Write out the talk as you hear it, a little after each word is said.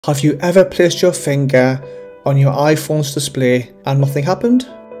Have you ever placed your finger on your iPhone's display and nothing happened?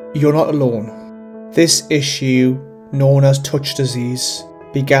 You're not alone. This issue, known as touch disease,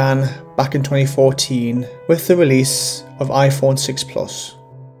 began back in 2014 with the release of iPhone 6 Plus.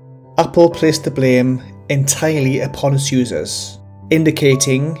 Apple placed the blame entirely upon its users,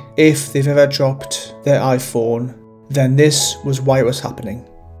 indicating if they've ever dropped their iPhone, then this was why it was happening.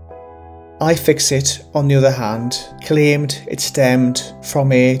 iFixit, on the other hand, claimed it stemmed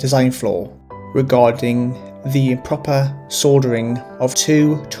from a design flaw regarding the improper soldering of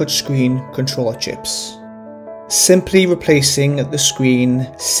two touchscreen controller chips. Simply replacing the screen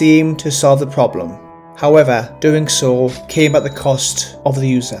seemed to solve the problem. However, doing so came at the cost of the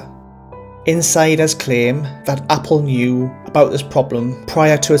user. Insiders claim that Apple knew about this problem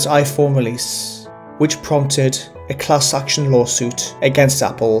prior to its iPhone release, which prompted a class action lawsuit against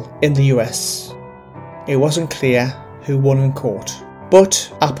Apple in the US. It wasn't clear who won in court,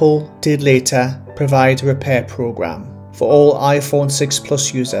 but Apple did later provide a repair program for all iPhone 6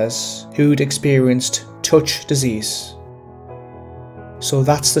 Plus users who'd experienced touch disease. So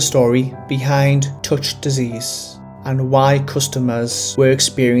that's the story behind touch disease and why customers were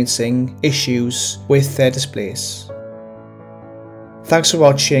experiencing issues with their displays. Thanks for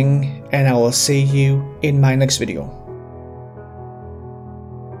watching, and I will see you in my next video.